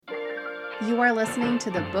You are listening to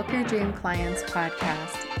the Book Your Dream Clients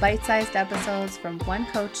podcast, bite-sized episodes from one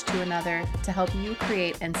coach to another to help you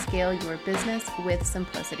create and scale your business with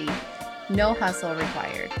simplicity. No hustle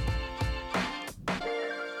required.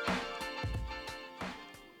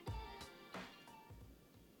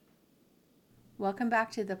 Welcome back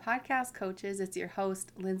to the podcast, coaches. It's your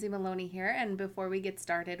host, Lindsay Maloney here. And before we get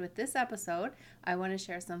started with this episode, I want to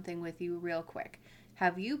share something with you real quick.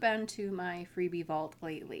 Have you been to my freebie vault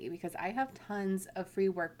lately? Because I have tons of free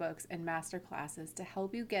workbooks and masterclasses to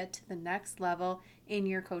help you get to the next level in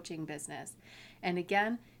your coaching business. And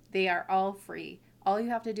again, they are all free. All you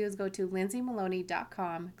have to do is go to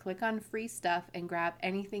lindsaymaloney.com, click on free stuff, and grab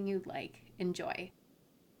anything you'd like. Enjoy.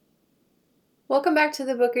 Welcome back to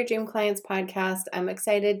the Book Your Dream Clients podcast. I'm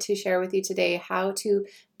excited to share with you today how to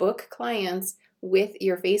book clients with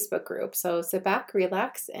your Facebook group. So sit back,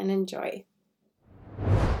 relax, and enjoy.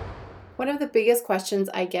 One of the biggest questions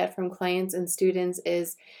I get from clients and students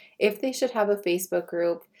is if they should have a Facebook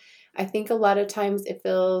group. I think a lot of times it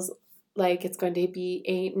feels like it's going to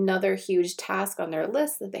be another huge task on their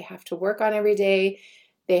list that they have to work on every day.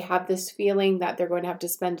 They have this feeling that they're going to have to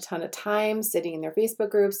spend a ton of time sitting in their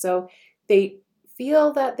Facebook group. So they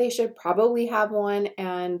feel that they should probably have one,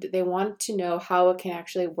 and they want to know how it can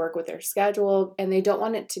actually work with their schedule, and they don't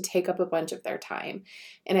want it to take up a bunch of their time.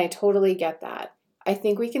 And I totally get that. I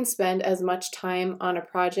think we can spend as much time on a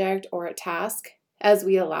project or a task as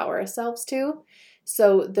we allow ourselves to.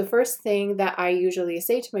 So the first thing that I usually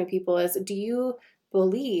say to my people is, do you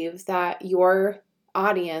believe that your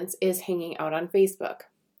audience is hanging out on Facebook?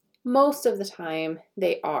 Most of the time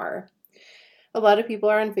they are. A lot of people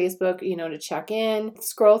are on Facebook, to check in,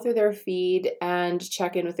 scroll through their feed, and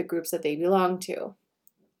check in with the groups that they belong to.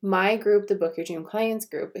 My group, the Book Your Dream Clients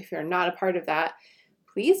group, if you're not a part of that,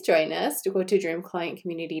 please join us. To go to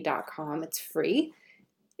dreamclientcommunity.com. It's free.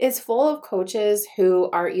 It's full of coaches who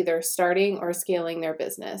are either starting or scaling their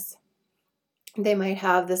business. They might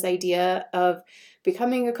have this idea of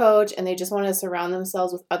becoming a coach, and they just want to surround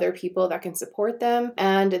themselves with other people that can support them.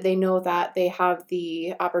 And they know that they have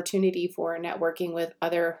the opportunity for networking with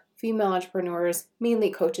other female entrepreneurs,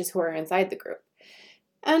 mainly coaches who are inside the group.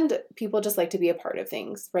 And people just like to be a part of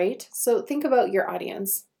things, right? So think about your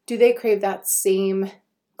audience. Do they crave that same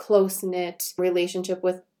close-knit relationship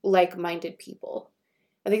with like-minded people?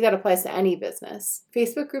 I think that applies to any business.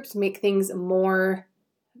 Facebook groups make things more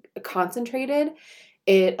concentrated.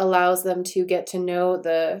 It allows them to get to know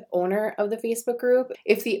the owner of the Facebook group.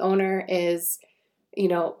 If the owner is,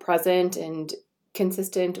 present and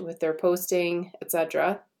consistent with their posting,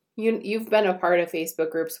 etc., You've been a part of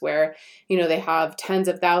Facebook groups where, they have tens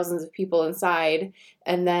of thousands of people inside,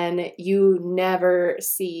 and then you never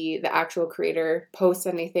see the actual creator post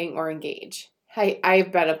anything or engage.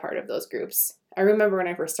 I've been a part of those groups. I remember when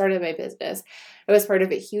I first started my business, I was part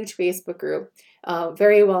of a huge Facebook group,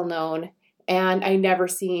 very well known, and I never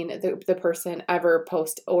seen the person ever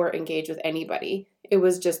post or engage with anybody. It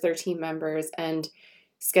was just their team members and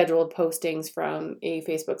scheduled postings from a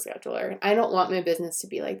Facebook scheduler. I don't want my business to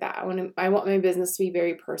be like that. I want my business to be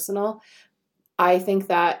very personal. I think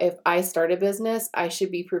that if I start a business, I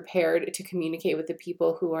should be prepared to communicate with the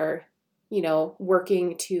people who are,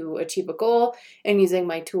 working to achieve a goal and using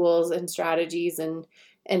my tools and strategies and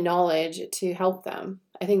knowledge to help them.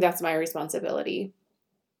 I think that's my responsibility.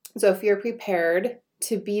 So if you're prepared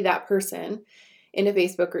to be that person in a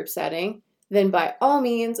Facebook group setting, then by all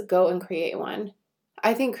means, go and create one.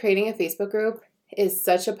 I think creating a Facebook group is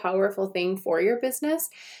such a powerful thing for your business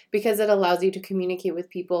because it allows you to communicate with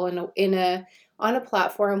people on a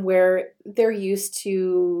platform where they're used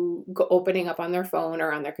to opening up on their phone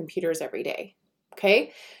or on their computers every day.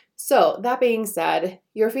 Okay? So that being said,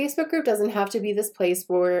 your Facebook group doesn't have to be this place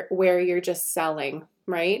where you're just selling,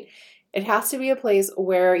 right? It has to be a place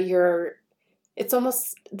where it's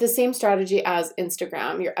almost the same strategy as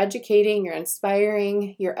Instagram. You're educating, you're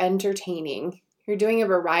inspiring, you're entertaining. You're doing a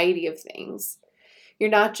variety of things. You're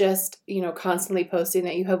not just, constantly posting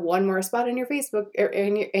that you have one more spot in your Facebook or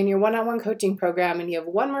in your one-on-one coaching program, and you have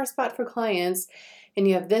one more spot for clients, and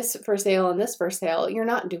you have this for sale and this for sale. You're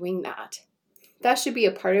not doing that. That should be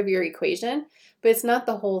a part of your equation, but it's not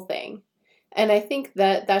the whole thing. And I think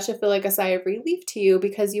that should feel like a sigh of relief to you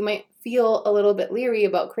because you might feel a little bit leery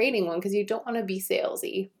about creating one because you don't want to be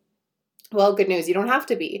salesy. Well, good news, you don't have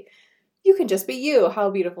to be. You can just be you. How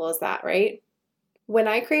beautiful is that, right? When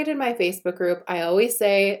I created my Facebook group, I always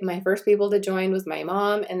say my first people to join was my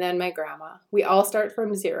mom and then my grandma. We all start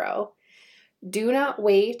from zero. Do not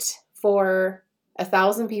wait for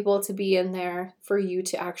 1,000 people to be in there for you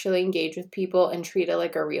to actually engage with people and treat it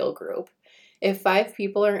like a real group. If 5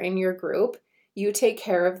 people are in your group, you take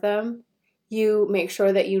care of them, You make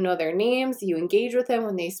sure that you know their names, you engage with them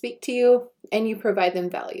when they speak to you, and you provide them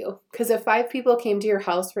value. Because if 5 people came to your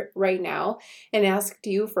house right now and asked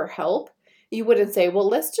you for help, you wouldn't say, well,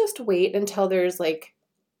 let's just wait until there's like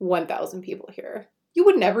 1,000 people here. You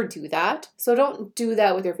would never do that. So don't do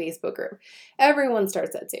that with your Facebook group. Everyone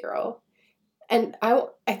starts at 0. And I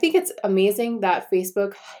think it's amazing that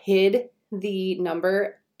Facebook hid the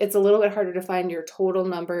number. It's a little bit harder to find your total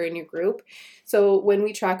number in your group. So when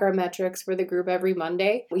we track our metrics for the group every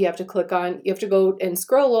Monday, you have to go and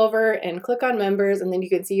scroll over and click on members, and then you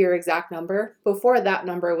can see your exact number. Before, that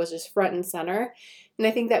number was just front and center. And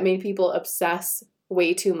I think that made people obsess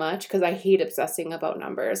way too much, because I hate obsessing about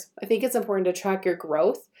numbers. I think it's important to track your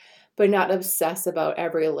growth, but not obsess about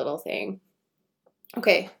every little thing.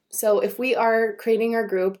 Okay, so if we are creating our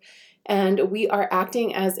group and we are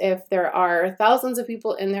acting as if there are thousands of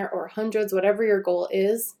people in there, or hundreds, whatever your goal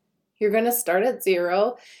is, you're going to start at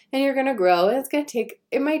 0 and you're going to grow, and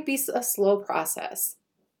it might be a slow process.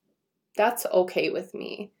 That's okay with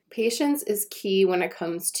me. Patience is key when it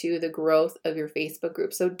comes to the growth of your Facebook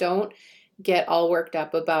group. So don't get all worked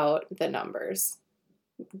up about the numbers.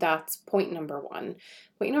 That's point number 1.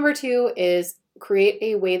 Point number 2 is create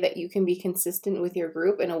a way that you can be consistent with your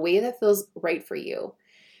group in a way that feels right for you.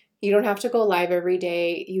 You don't have to go live every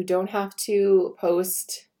day. You don't have to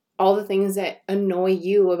post all the things that annoy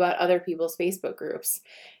you about other people's Facebook groups.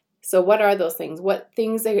 So what are those things? What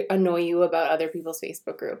things annoy you about other people's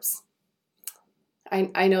Facebook groups?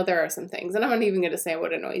 I know there are some things, and I'm not even going to say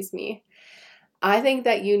what annoys me. I think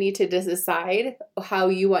that you need to decide how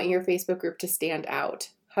you want your Facebook group to stand out.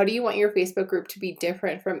 How do you want your Facebook group to be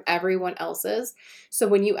different from everyone else's? So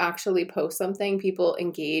when you actually post something, people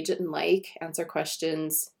engage and answer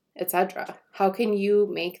questions, etc. How can your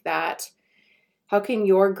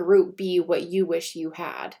group be what you wish you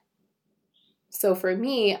had? So for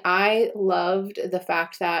me, I loved the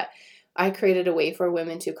fact that I created a way for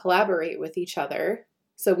women to collaborate with each other.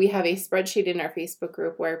 So we have a spreadsheet in our Facebook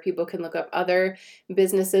group where people can look up other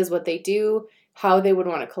businesses, what they do, how they would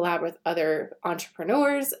want to collaborate with other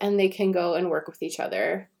entrepreneurs, and they can go and work with each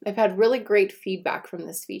other. I've had really great feedback from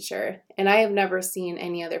this feature, and I have never seen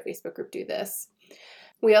any other Facebook group do this.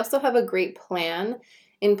 We also have a great plan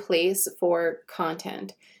in place for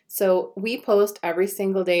content. So we post every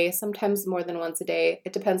single day, sometimes more than once a day.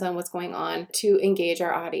 It depends on what's going on, to engage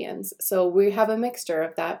our audience. So we have a mixture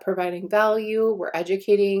of that, providing value, we're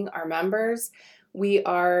educating our members, we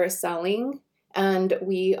are selling, and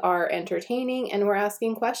we are entertaining, and we're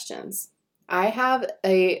asking questions. I have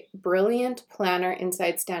a brilliant planner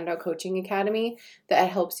inside Standout Coaching Academy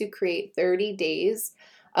that helps you create 30 days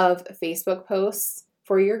of Facebook posts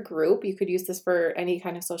for your group. You could use this for any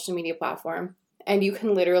kind of social media platform. And you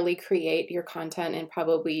can literally create your content in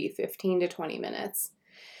probably 15 to 20 minutes.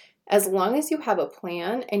 As long as you have a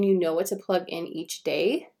plan and you know what to plug in each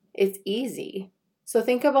day, it's easy. So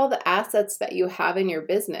think of all the assets that you have in your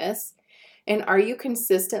business, and are you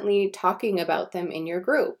consistently talking about them in your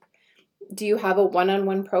group? Do you have a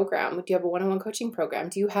one-on-one program? Do you have a one-on-one coaching program?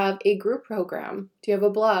 Do you have a group program? Do you have a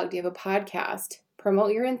blog? Do you have a podcast?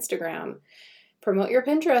 Promote your Instagram. Promote your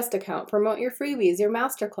Pinterest account. Promote your freebies, your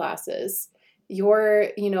masterclasses, your,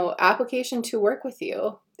 application to work with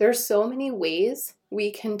you. There's so many ways we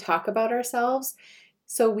can talk about ourselves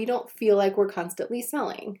so we don't feel like we're constantly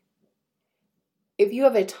selling. If you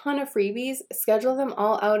have a ton of freebies, schedule them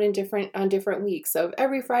all out on different weeks. So if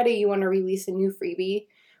every Friday you want to release a new freebie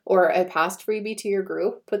or a past freebie to your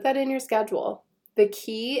group, put that in your schedule. The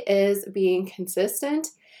key is being consistent,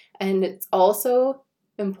 and it's also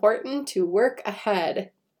important to work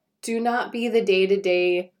ahead. Do not be the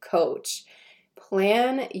day-to-day coach.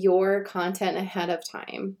 Plan your content ahead of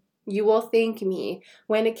time. You will thank me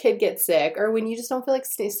when a kid gets sick, or when you just don't feel like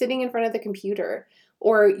sitting in front of the computer,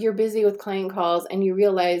 or you're busy with client calls and you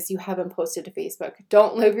realize you haven't posted to Facebook.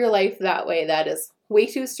 Don't live your life that way. That is way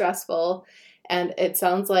too stressful, and it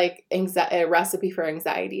sounds like a recipe for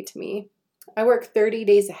anxiety to me. I work 30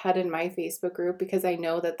 days ahead in my Facebook group because I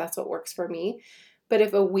know that that's what works for me. But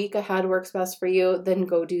if a week ahead works best for you, then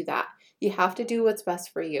go do that. You have to do what's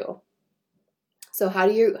best for you. So how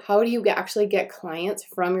do you actually get clients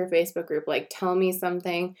from your Facebook group? Like, tell me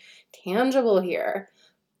something tangible here.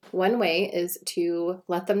 One way is to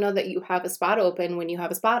let them know that you have a spot open when you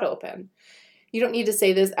have a spot open. You don't need to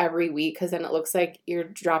say this every week, because then it looks like you're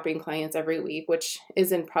dropping clients every week, which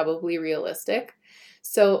isn't probably realistic.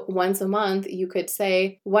 So once a month, you could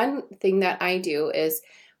say, one thing that I do is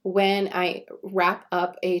when I wrap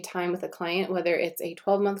up a time with a client, whether it's a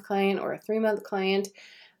 12-month client or a 3-month client,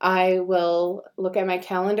 I will look at my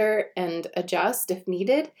calendar and adjust if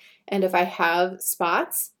needed. And if I have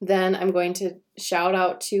spots, then I'm going to shout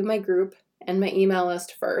out to my group and my email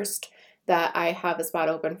list first that I have a spot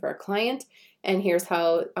open for a client, and here's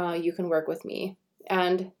how you can work with me.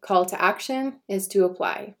 And call to action is to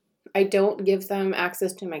apply. I don't give them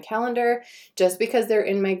access to my calendar. Just because they're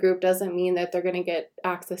in my group doesn't mean that they're going to get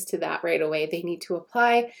access to that right away. They need to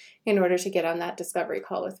apply in order to get on that discovery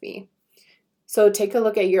call with me. So take a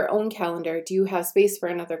look at your own calendar. Do you have space for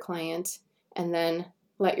another client? And then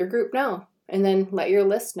let your group know, and then let your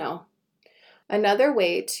list know. Another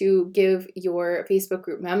way to give your Facebook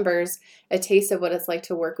group members a taste of what it's like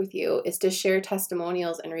to work with you is to share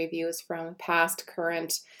testimonials and reviews from past,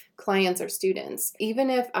 current clients or students. Even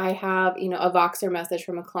if I have, a Voxer message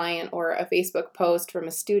from a client or a Facebook post from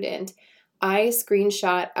a student, I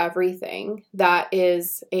screenshot everything that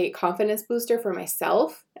is a confidence booster for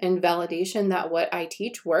myself and validation that what I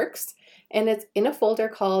teach works. And it's in a folder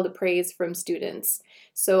called Praise from Students.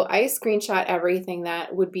 So I screenshot everything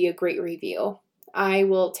that would be a great review. I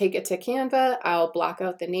will take it to Canva. I'll block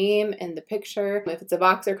out the name and the picture. If it's a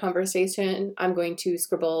Voxer conversation, I'm going to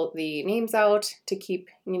scribble the names out to keep,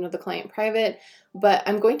 the client private. But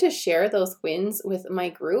I'm going to share those wins with my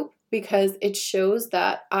group because it shows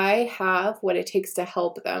that I have what it takes to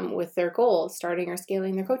help them with their goals, starting or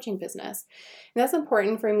scaling their coaching business. And that's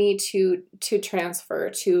important for me to transfer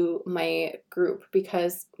to my group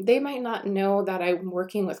because they might not know that I'm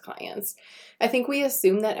working with clients. I think we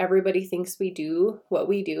assume that everybody thinks we do what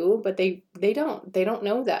we do, but they don't. They don't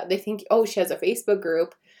know that. They think, oh, she has a Facebook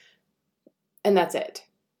group and that's it.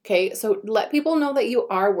 Okay, so let people know that you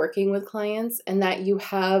are working with clients and that you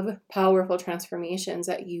have powerful transformations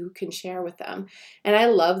that you can share with them. And I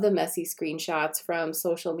love the messy screenshots from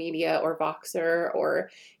social media or Voxer or,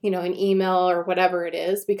 an email or whatever it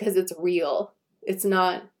is because it's real. It's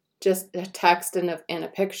not just a text and a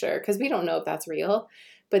picture because we don't know if that's real,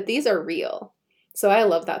 but these are real. So I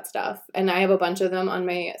love that stuff. And I have a bunch of them on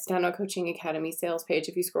my Stand Out Coaching Academy sales page.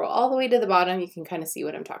 If you scroll all the way to the bottom, you can kind of see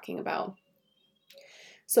what I'm talking about.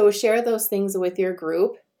 So share those things with your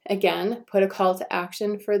group. Again, put a call to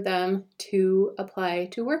action for them to apply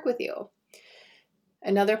to work with you.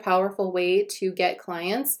 Another powerful way to get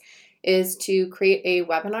clients is to create a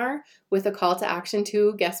webinar with a call to action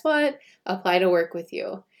to, guess what? Apply to work with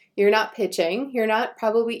you. You're not pitching. You're not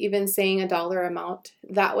probably even saying a dollar amount.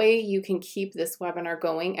 That way you can keep this webinar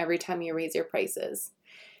going every time you raise your prices.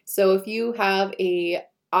 So if you have a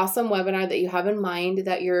awesome webinar that you have in mind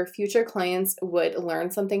that your future clients would learn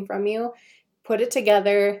something from you, put it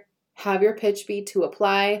together, have your pitch be to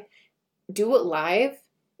apply, do it live,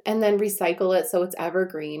 and then recycle it so it's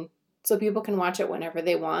evergreen so people can watch it whenever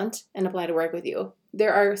they want and apply to work with you.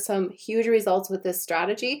 There are some huge results with this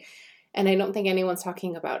strategy, and I don't think anyone's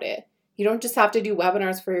talking about it. You don't just have to do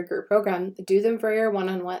webinars for your group program, do them for your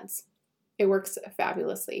one-on-ones. It works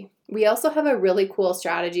fabulously. We also have a really cool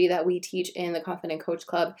strategy that we teach in the Confident Coach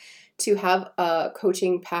Club to have a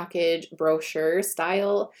coaching package brochure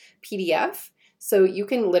style PDF. So you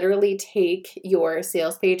can literally take your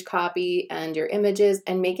sales page copy and your images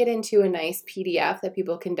and make it into a nice PDF that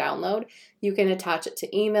people can download. You can attach it to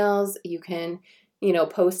emails. You can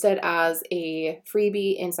post it as a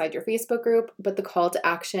freebie inside your Facebook group, but the call to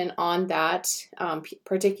action on that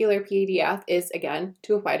particular PDF is, again,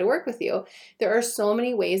 to apply to work with you. There are so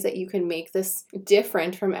many ways that you can make this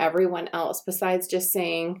different from everyone else besides just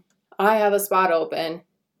saying, I have a spot open,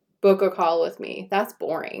 book a call with me. That's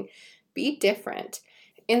boring. Be different.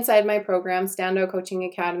 Inside my program, Stand Out Coaching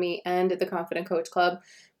Academy and the Confident Coach Club,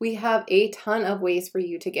 we have a ton of ways for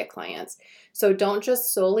you to get clients. So don't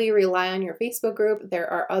just solely rely on your Facebook group.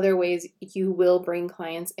 There are other ways you will bring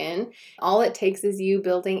clients in. All it takes is you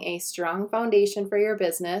building a strong foundation for your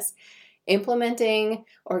business, implementing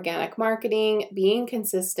organic marketing, being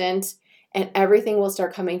consistent, and everything will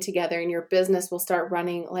start coming together and your business will start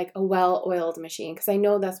running like a well-oiled machine because I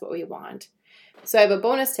know that's what we want. So I have a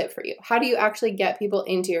bonus tip for you. How do you actually get people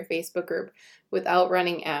into your Facebook group without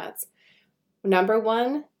running ads? Number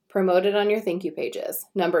 1, promote it on your thank you pages.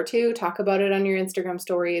 Number 2, talk about it on your Instagram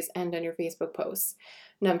stories and on your Facebook posts.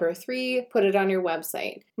 Number 3, put it on your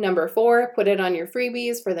website. Number 4, put it on your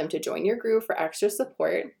freebies for them to join your group for extra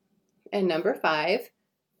support. And number 5,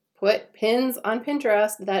 put pins on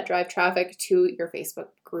Pinterest that drive traffic to your Facebook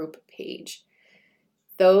group page.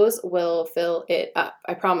 Those will fill it up,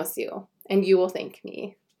 I promise you, and you will thank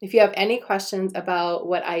me. If you have any questions about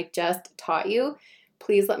what I just taught you,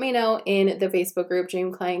 please let me know in the Facebook group,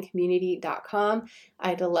 dreamclientcommunity.com.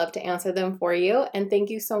 I'd love to answer them for you. And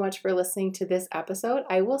thank you so much for listening to this episode.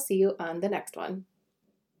 I will see you on the next one.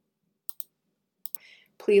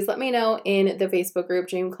 please let me know in the Facebook group,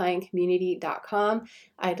 dreamclientcommunity.com.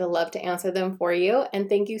 I'd love to answer them for you. And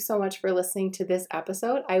thank you so much for listening to this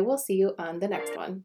episode. I will see you on the next one.